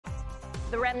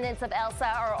The remnants of Elsa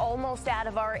are almost out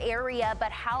of our area,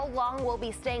 but how long will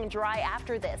be staying dry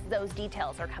after this? Those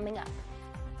details are coming up.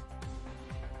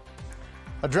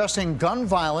 Addressing gun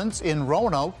violence in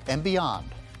Roanoke and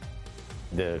beyond.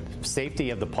 The safety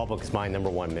of the public is my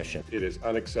 #1 mission. It is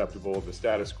unacceptable. The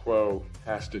status quo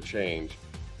has to change.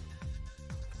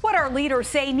 What our leaders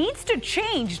say needs to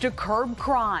change to curb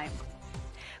crime.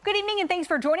 Good evening and thanks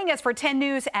for joining us for 10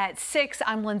 News at 6.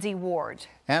 I'm Lindsay Ward.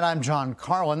 And I'm John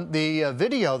Carlin. The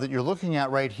video that you're looking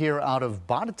at right here out of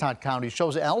Botetourt County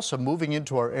shows Elsa moving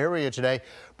into our area today,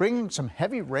 bringing some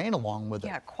heavy rain along with it.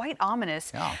 Yeah, quite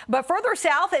ominous. Yeah. But further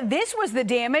south, this was the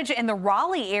damage in the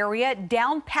Raleigh area,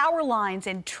 down power lines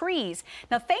and trees.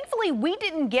 Now, thankfully, we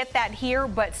didn't get that here,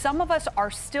 but some of us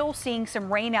are still seeing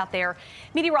some rain out there.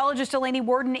 Meteorologist Delaney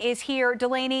Worden is here.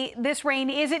 Delaney, this rain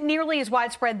isn't nearly as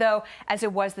widespread, though, as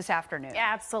it was this afternoon.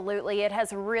 Absolutely. It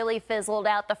has really fizzled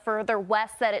out the further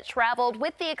west that it traveled,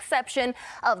 with the exception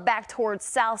of back towards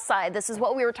south side. This is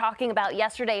what we were talking about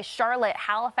yesterday. Charlotte,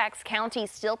 Halifax County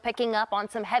still picking up on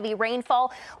some heavy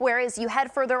rainfall, whereas you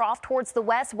head further off towards the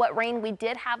west, what rain we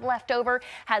did have left over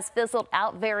has fizzled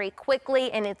out very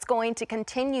quickly, and it's going to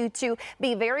continue to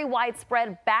be very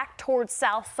widespread back towards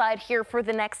south side here for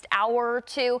the next hour or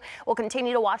two. We'll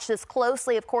continue to watch this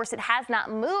closely. Of course, it has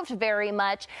not moved very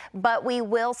much, but we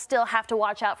will still have to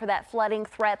watch out for that flooding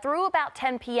threat through about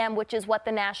 10 p.m., which is what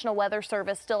the National Weather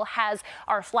Service still has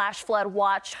our flash flood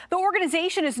watch. The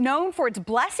organization is known for its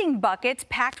blessing buckets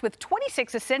packed with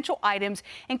 26 essential items,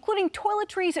 including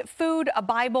toiletries, food, a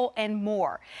Bible, and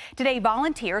more. Today,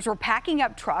 volunteers were packing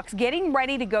up trucks, getting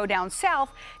ready to go down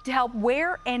south to help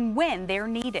where and when they're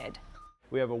needed.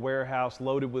 We have a warehouse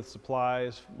loaded with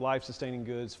supplies, life-sustaining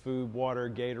goods, food, water,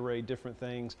 Gatorade, different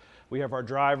things. We have our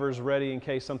drivers ready in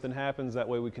case something happens. That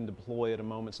way we can deploy at a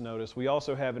moment's notice. We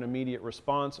also have an immediate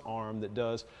response arm that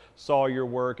does sawyer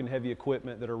work and heavy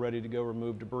equipment that are ready to go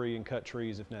remove debris and cut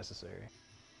trees if necessary.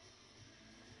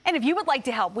 And if you would like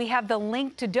to help, we have the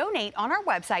link to donate on our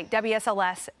website,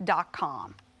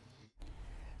 WSLS.com.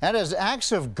 And as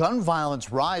acts of gun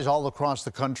violence rise all across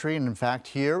the country, and in fact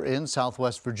here in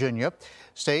Southwest Virginia,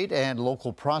 state and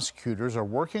local prosecutors are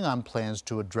working on plans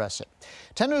to address it.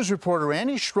 10 News reporter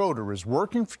Annie Schroeder is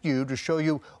working for you to show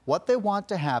you what they want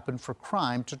to happen for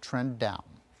crime to trend down.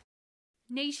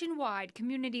 Nationwide,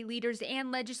 community leaders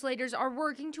and legislators are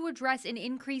working to address an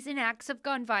increase in acts of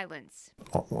gun violence.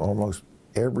 Almost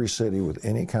every city with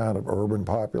any kind of urban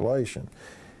population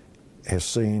has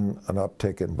seen an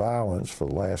uptick in violence for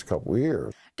the last couple of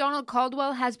years. Donald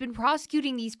Caldwell has been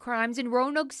prosecuting these crimes in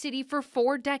Roanoke City for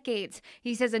 4 decades.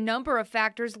 He says a number of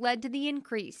factors led to the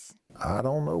increase. I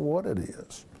don't know what it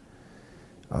is.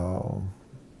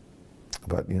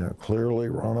 But, clearly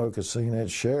Roanoke has seen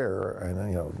its share,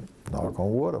 and, knock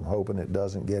on wood, I'm hoping it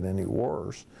doesn't get any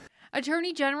worse.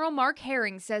 Attorney General Mark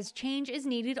Herring says change is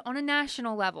needed on a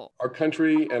national level. Our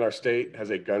country and our state has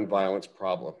a gun violence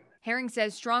problem. Herring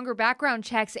says stronger background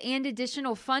checks and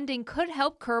additional funding could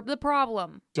help curb the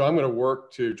problem. So I'm going to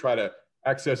work to try to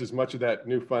access as much of that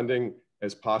new funding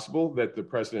as possible that the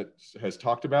president has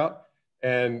talked about,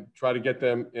 and try to get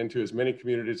them into as many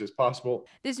communities as possible.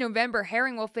 This November,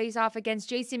 Herring will face off against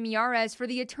Jason Miyares for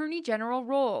the Attorney General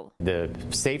role. The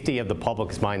safety of the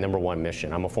public is my #1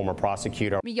 mission. I'm a former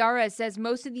prosecutor. Miyares says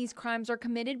most of these crimes are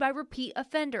committed by repeat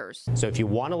offenders. So if you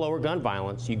want to lower gun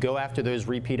violence, you go after those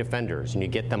repeat offenders and you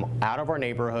get them out of our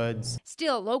neighborhoods.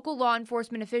 Still, local law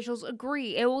enforcement officials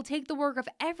agree it will take the work of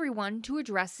everyone to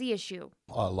address the issue.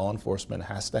 Law enforcement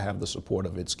has to have the support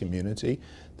of its community.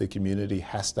 The community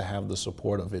has to have the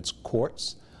support of its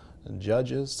courts, and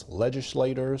judges,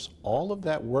 legislators. All of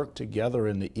that work together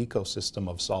in the ecosystem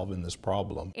of solving this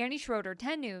problem. Annie Schroeder,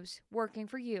 10 News, working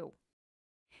for you.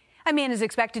 A man is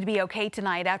expected to be okay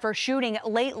tonight after a shooting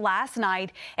late last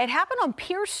night. It happened on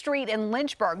Pierce Street in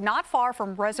Lynchburg, not far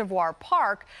from Reservoir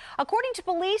Park. According to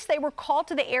police, they were called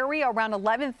to the area around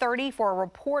 11:30 for a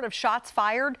report of shots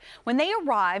fired. When they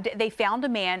arrived, they found a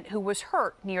man who was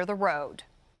hurt near the road.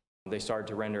 They started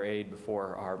to render aid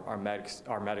before our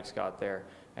medics got there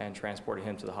and transported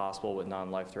him to the hospital with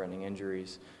non-life-threatening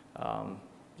injuries.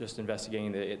 Just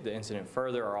investigating the incident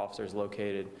further, our officers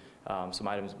located some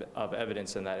items of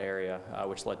evidence in that area,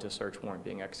 which led to a search warrant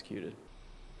being executed.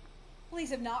 Police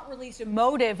have not released a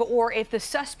motive or if the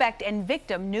suspect and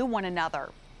victim knew one another.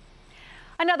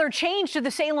 Another change to the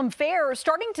Salem Fair.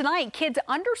 Starting tonight, kids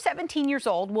under 17 years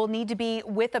old will need to be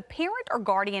with a parent or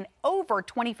guardian over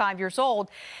 25 years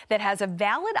old that has a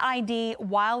valid ID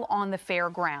while on the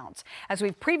fairgrounds. As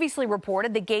we've previously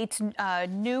reported, the gates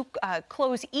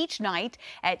close each night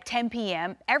at 10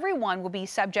 p.m. Everyone will be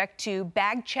subject to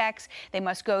bag checks. They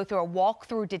must go through a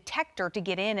walk-through detector to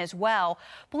get in as well.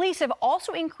 Police have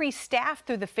also increased staff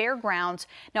through the fairgrounds.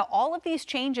 Now, all of these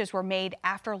changes were made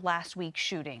after last week's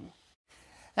shooting.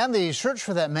 And the search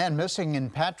for that man missing in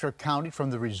Patrick County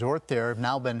from the resort there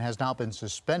has now been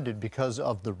suspended because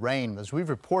of the rain. As we've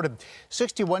reported,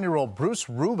 61-year-old Bruce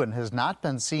Rubin has not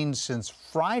been seen since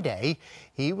Friday.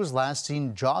 He was last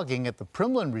seen jogging at the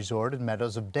Primland Resort in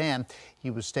Meadows of Dan. He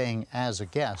was staying as a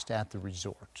guest at the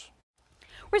resort.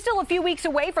 We're still a few weeks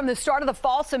away from the start of the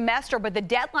fall semester, but the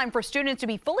deadline for students to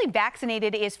be fully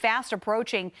vaccinated is fast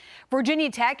approaching.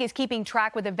 Virginia Tech is keeping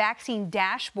track with a vaccine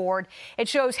dashboard. It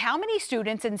shows how many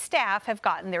students and staff have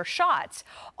gotten their shots.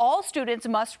 All students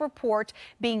must report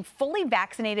being fully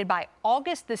vaccinated by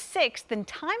August the 6th, and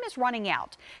time is running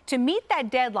out. To meet that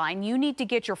deadline, you need to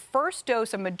get your first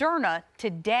dose of Moderna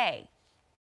today.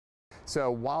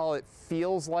 So while it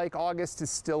feels like August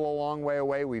is still a long way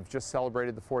away, we've just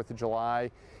celebrated the 4th of July.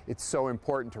 It's so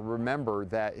important to remember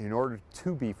that in order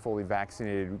to be fully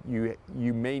vaccinated,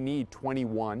 you may need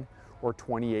 21 or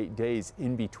 28 days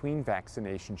in between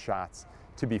vaccination shots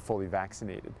to be fully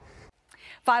vaccinated.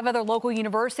 5 other local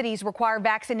universities require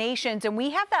vaccinations, and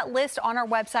we have that list on our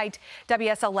website,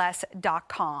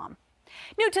 WSLS.com.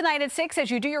 New tonight at 6,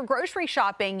 as you do your grocery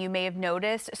shopping, you may have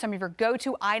noticed some of your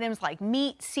go-to items like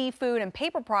meat, seafood, and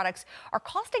paper products are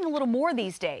costing a little more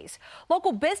these days.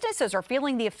 Local businesses are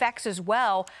feeling the effects as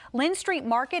well. Lynn Street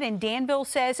Market in Danville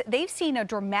says they've seen a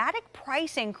dramatic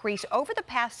price increase over the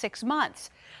past 6 months.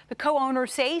 The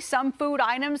co-owners say some food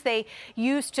items they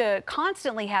used to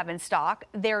constantly have in stock,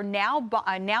 they're now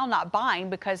not buying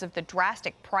because of the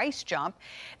drastic price jump.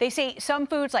 They say some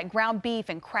foods like ground beef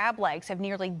and crab legs have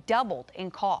nearly doubled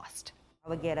in cost. I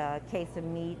would get a case of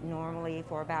meat normally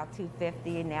for about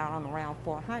 $250, now I'm around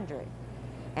 $400.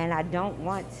 And I don't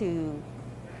want to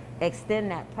extend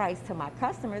that price to my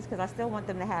customers because I still want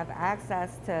them to have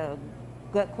access to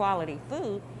good quality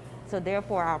food. So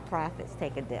therefore our profits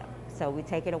take a dip. So we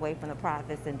take it away from the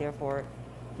profits and therefore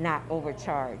not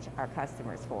overcharge our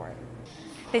customers for it.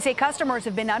 They say customers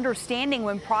have been understanding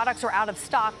when products are out of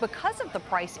stock because of the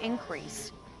price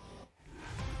increase.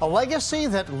 A legacy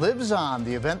that lives on.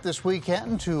 The event this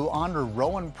weekend to honor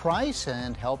Rowan Price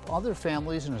and help other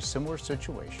families in a similar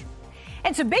situation.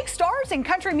 And some big stars in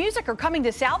country music are coming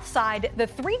to Southside. The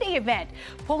 3-day event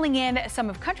pulling in some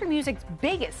of country music's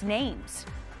biggest names.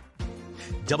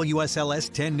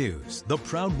 WSLS 10 News, the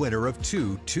proud winner of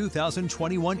 2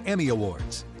 2021 Emmy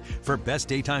Awards for Best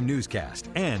Daytime Newscast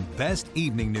and Best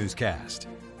Evening Newscast.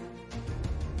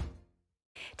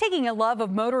 Taking a love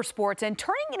of motorsports and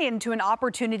turning it into an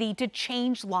opportunity to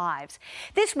change lives.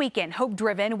 This weekend, Hope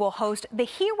Driven will host the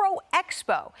Hero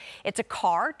Expo. It's a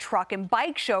car, truck, and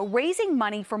bike show raising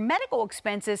money for medical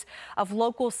expenses of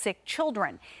local sick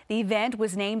children. The event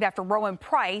was named after Rowan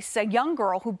Price, a young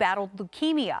girl who battled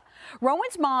leukemia.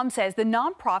 Rowan's mom says the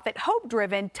nonprofit Hope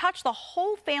Driven touched the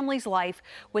whole family's life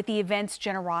with the event's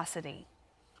generosity.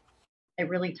 It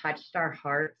really touched our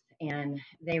hearts. And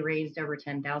they raised over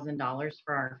 $10,000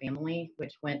 for our family,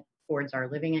 which went towards our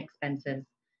living expenses,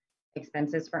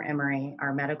 expenses for Emory,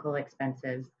 our medical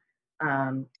expenses,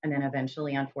 and then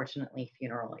eventually, unfortunately,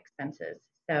 funeral expenses.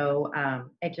 So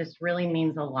it just really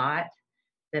means a lot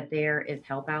that there is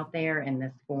help out there in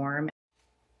this form.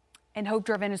 And Hope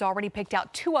Driven has already picked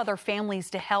out 2 other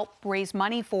families to help raise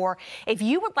money for. If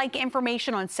you would like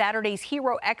information on Saturday's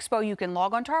Hero Expo, you can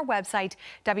log onto our website,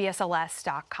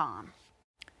 WSLS.com.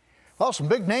 Well, some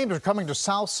big names are coming to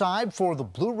Southside for the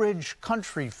Blue Ridge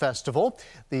Country Festival.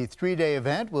 The 3-day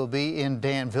event will be in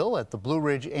Danville at the Blue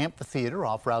Ridge Amphitheater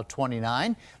off Route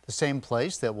 29, the same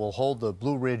place that will hold the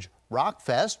Blue Ridge Rock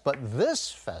Fest. But this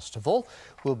festival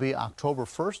will be October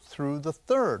 1st through the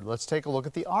 3rd. Let's take a look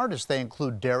at the artists. They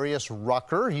include Darius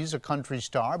Rucker. He's a country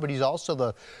star, but he's also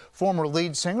the former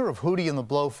lead singer of Hootie and the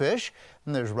Blowfish.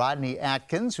 And there's Rodney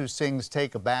Atkins, who sings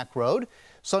Take a Back Road.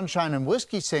 Sunshine and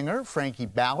Whiskey singer Frankie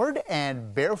Ballard,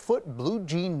 and Barefoot Blue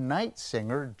Jean Night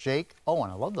singer Jake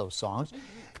Owen. I love those songs.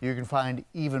 You can find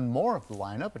even more of the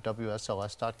lineup at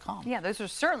WSLS.com. Yeah, those are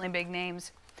certainly big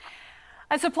names.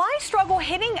 A supply struggle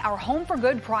hitting our Home for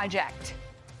Good project.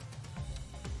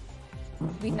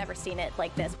 We've never seen it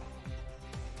like this.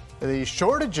 The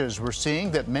shortages we're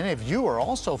seeing that many of you are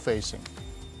also facing.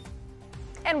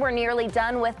 And we're nearly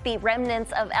done with the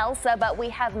remnants of Elsa, but we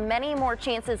have many more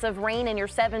chances of rain in your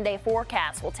 7-day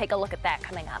forecast. We'll take a look at that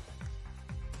coming up.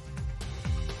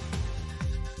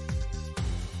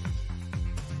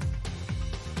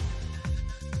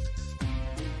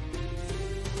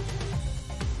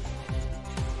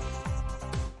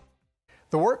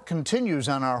 The work continues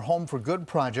on our Home for Good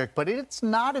project, but it's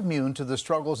not immune to the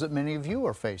struggles that many of you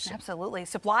are facing. Absolutely.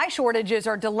 Supply shortages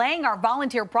are delaying our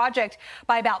volunteer project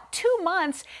by about 2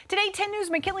 months. Today, 10 News'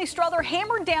 McKinley Strother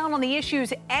hammered down on the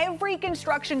issues every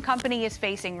construction company is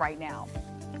facing right now.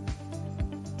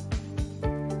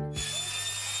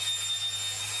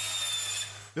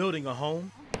 Building a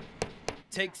home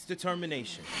takes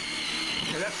determination.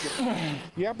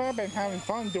 Yep, I've been having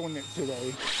fun doing it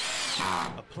today.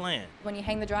 A plan. When you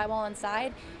hang the drywall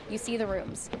inside, you see the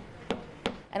rooms.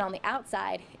 And on the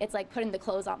outside, it's like putting the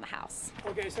clothes on the house.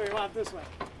 Okay, so you want this way.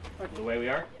 The way we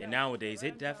are? And nowadays,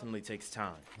 it definitely takes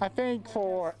time. I think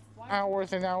for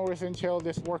hours and hours until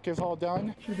this work is all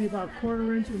done. Should be about a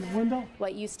 1/4 inch in the window.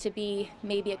 What used to be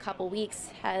maybe a couple weeks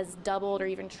has doubled or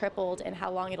even tripled in how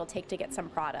long it'll take to get some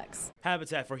products.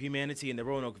 Habitat for Humanity in the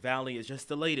Roanoke Valley is just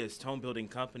the latest home building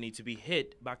company to be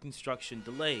hit by construction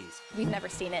delays. We've never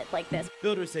seen it like this.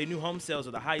 Builders say new home sales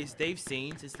are the highest they've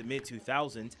seen since the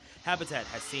mid-2000s. Habitat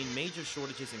has seen major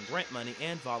shortages in grant money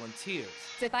and volunteers.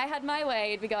 If I had my way,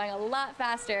 it'd be going a lot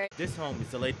faster. This home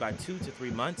is delayed by 2 to 3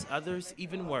 months, others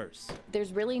even worse.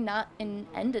 There's really not an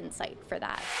end in sight for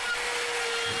that.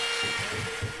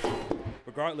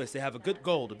 Regardless, they have a good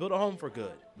goal to build a home for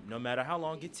good, no matter how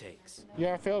long it takes.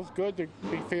 Yeah, it feels good to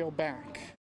be filled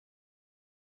back.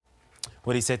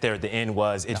 What he said there at the end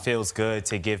was, it feels good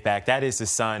to give back. That is the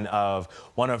son of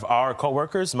one of our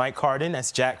co-workers, Mike Carden.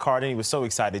 That's Jack Carden. He was so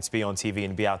excited to be on TV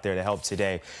and be out there to help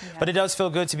today. Yeah. But it does feel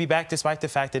good to be back, despite the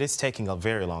fact that it's taking a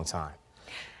very long time.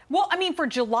 Well, I mean, for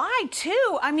July,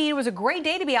 too, I mean, it was a great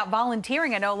day to be out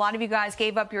volunteering. I know a lot of you guys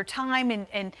gave up your time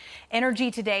and energy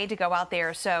today to go out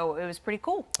there, so it was pretty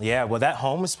cool. Yeah, well, that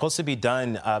home is supposed to be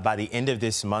done by the end of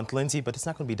this month, Lindsay, but it's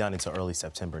not going to be done until early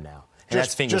September now. And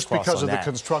that's fingers crossed because on of that.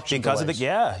 The construction because delays. of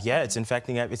the, yeah, it's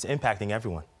impacting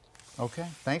everyone. Okay,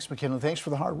 thanks, McKinley. Thanks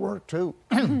for the hard work, too.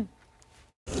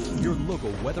 Your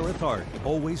local weather authority,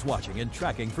 always watching and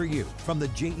tracking for you from the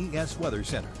JES Weather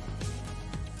Center.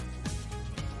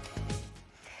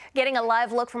 Getting a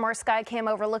live look from our sky cam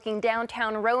overlooking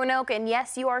downtown Roanoke. And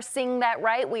yes, you are seeing that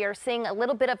right. We are seeing a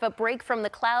little bit of a break from the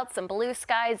clouds, some blue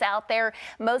skies out there.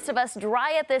 Most of us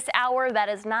dry at this hour. That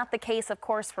is not the case, of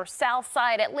course, for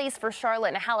Southside, at least for Charlotte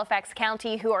and Halifax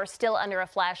County, who are still under a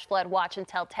flash flood watch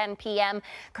until 10 p.m.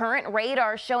 Current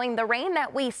radar showing the rain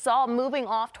that we saw moving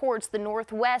off towards the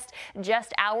northwest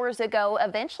just hours ago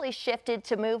eventually shifted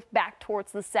to move back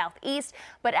towards the southeast.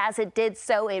 But as it did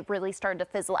so, it really started to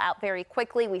fizzle out very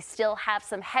quickly. We still have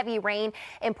some heavy rain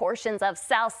in portions of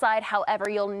Southside. However,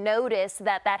 you'll notice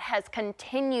that that has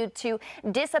continued to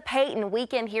dissipate and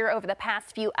weaken here over the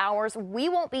past few hours. We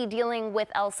won't be dealing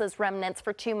with Elsa's remnants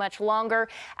for too much longer.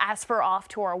 As for off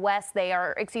to our west,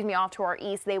 off to our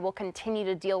east, they will continue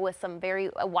to deal with some very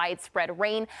widespread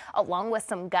rain along with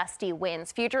some gusty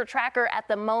winds. Future tracker at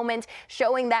the moment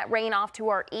showing that rain off to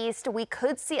our east. We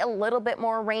could see a little bit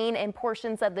more rain in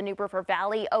portions of the New River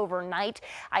Valley overnight.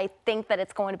 I think that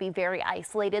it's going to be very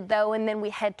isolated, though, and then we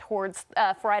head towards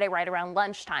Friday right around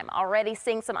lunchtime. Already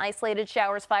seeing some isolated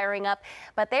showers firing up,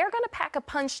 but they are going to pack a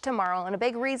punch tomorrow, and a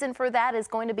big reason for that is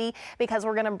going to be because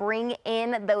we're going to bring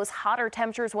in those hotter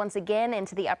temperatures once again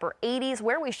into the upper 80s,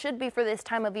 where we should be for this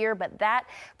time of year, but that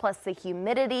plus the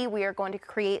humidity, we are going to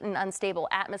create an unstable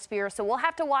atmosphere, so we'll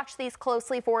have to watch these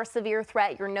closely for a severe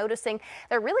threat. You're noticing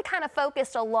they're really kind of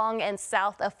focused along and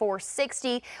south of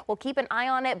 460. We'll keep an eye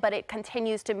on it, but it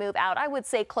continues to move out. I would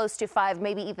say close to 5,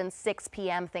 maybe even 6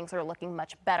 p.m. Things are looking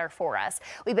much better for us.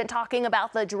 We've been talking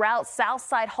about the drought,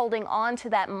 Southside holding on to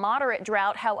that moderate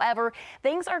drought. However,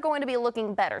 things are going to be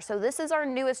looking better. So this is our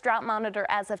newest drought monitor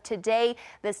as of today.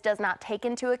 This does not take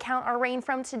into account our rain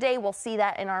from today. We'll see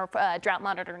that in our drought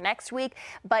monitor next week,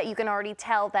 but you can already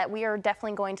tell that we are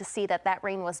definitely going to see that that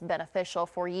rain was beneficial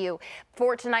for you.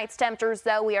 For tonight's temperatures,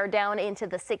 though, we are down into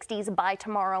the 60s by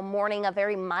tomorrow morning. A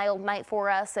very mild night for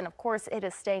us, and of course it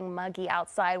is staying muggy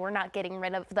outside. We're not getting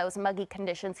rid of those muggy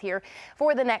conditions here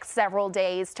for the next several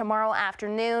days. Tomorrow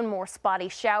afternoon, more spotty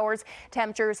showers,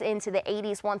 temperatures into the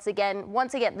 80s once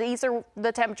again. These are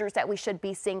the temperatures that we should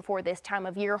be seeing for this time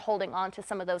of year, holding on to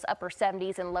some of those upper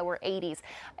 70s and lower 80s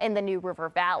in the New River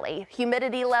Valley.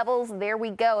 Humidity levels, there we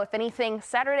go. If anything,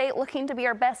 Saturday looking to be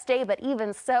our best day, but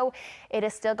even so, it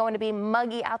is still going to be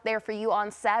muggy out there for you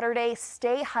on Saturday.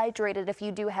 Stay hydrated if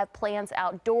you do have plans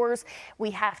outdoors.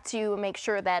 We have to make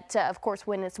sure that, of course, course,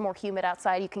 when it's more humid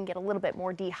outside, you can get a little bit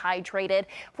more dehydrated.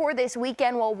 For this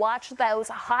weekend, we'll watch those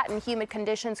hot and humid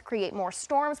conditions create more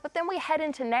storms, but then we head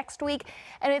into next week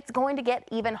and it's going to get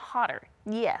even hotter.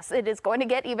 Yes, it is going to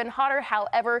get even hotter.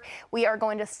 However, we are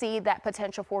going to see that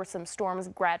potential for some storms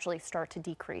gradually start to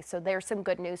decrease. So there's some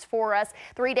good news for us.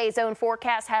 3-day zone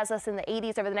forecast has us in the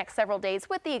 80s over the next several days,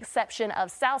 with the exception of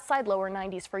Southside, lower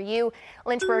 90s for you.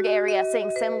 Lynchburg area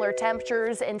seeing similar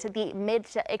temperatures into the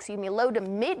low to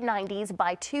mid 90s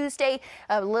by Tuesday.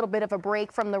 A little bit of a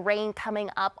break from the rain coming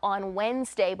up on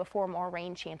Wednesday before more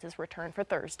rain chances return for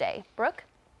Thursday. Brooke?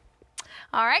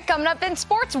 All right, coming up in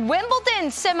sports, Wimbledon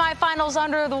semifinals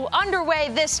underway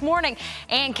this morning.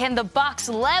 And can the Bucks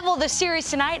level the series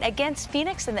tonight against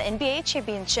Phoenix in the NBA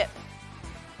championship?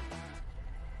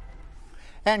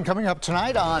 And coming up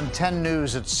tonight on 10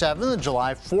 News at 7, the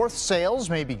July 4th sales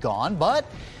may be gone, but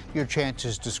your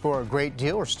chances to score a great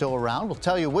deal are still around. We'll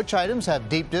tell you which items have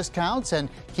deep discounts and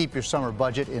keep your summer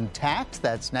budget intact.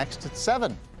 That's next at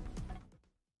 7.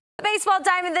 The baseball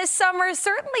diamond this summer is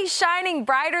certainly shining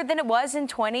brighter than it was in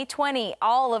 2020.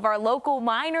 All of our local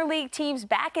minor league teams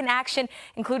back in action,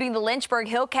 including the Lynchburg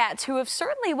Hillcats, who have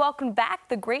certainly welcomed back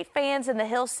the great fans in the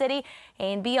Hill City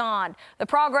and beyond. The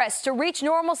progress to reach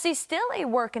normalcy still a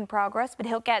work in progress, but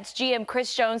Hillcats GM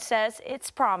Chris Jones says it's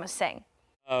promising.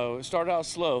 It started out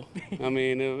slow. I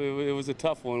mean, it was a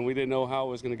tough one. We didn't know how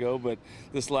it was going to go, but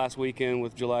this last weekend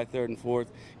with July 3rd and 4th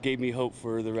gave me hope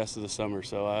for the rest of the summer.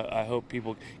 So I hope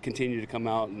people continue to come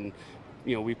out and,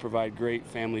 we provide great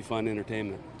family fun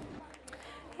entertainment.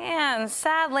 And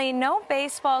sadly, no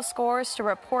baseball scores to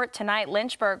report tonight.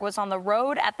 Lynchburg was on the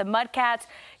road at the Mudcats.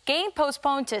 Game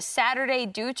postponed to Saturday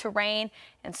due to rain.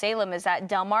 And Salem is at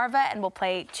Delmarva and will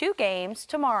play 2 games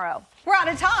tomorrow. We're out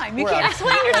of time. You can't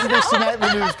explain yourself. NBC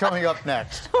Nightly News coming up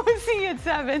next. We'll see you at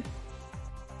 7.